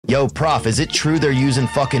Yo, Prof, is it true they're using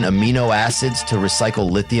fucking amino acids to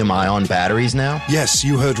recycle lithium-ion batteries now? Yes,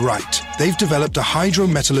 you heard right. They've developed a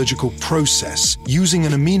hydrometallurgical process using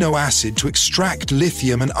an amino acid to extract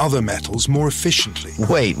lithium and other metals more efficiently.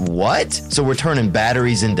 Wait, what? So we're turning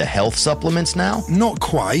batteries into health supplements now? Not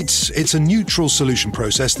quite. It's a neutral solution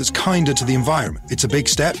process that's kinder to the environment. It's a big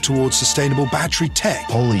step towards sustainable battery tech.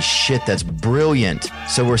 Holy shit, that's brilliant.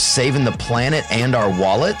 So we're saving the planet and our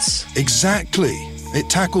wallets? Exactly. It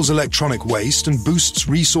tackles electronic waste and boosts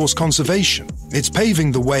resource conservation. It's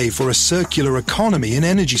paving the way for a circular economy in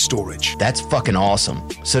energy storage. That's fucking awesome.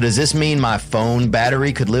 So does this mean my phone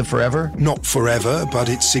battery could live forever? Not forever, but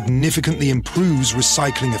it significantly improves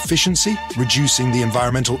recycling efficiency, reducing the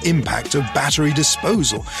environmental impact of battery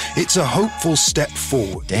disposal. It's a hopeful step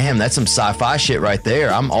forward. Damn, that's some sci-fi shit right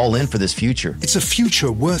there. I'm all in for this future. It's a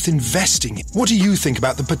future worth investing in. What do you think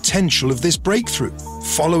about the potential of this breakthrough?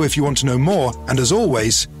 Follow if you want to know more, and as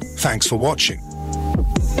always, thanks for watching.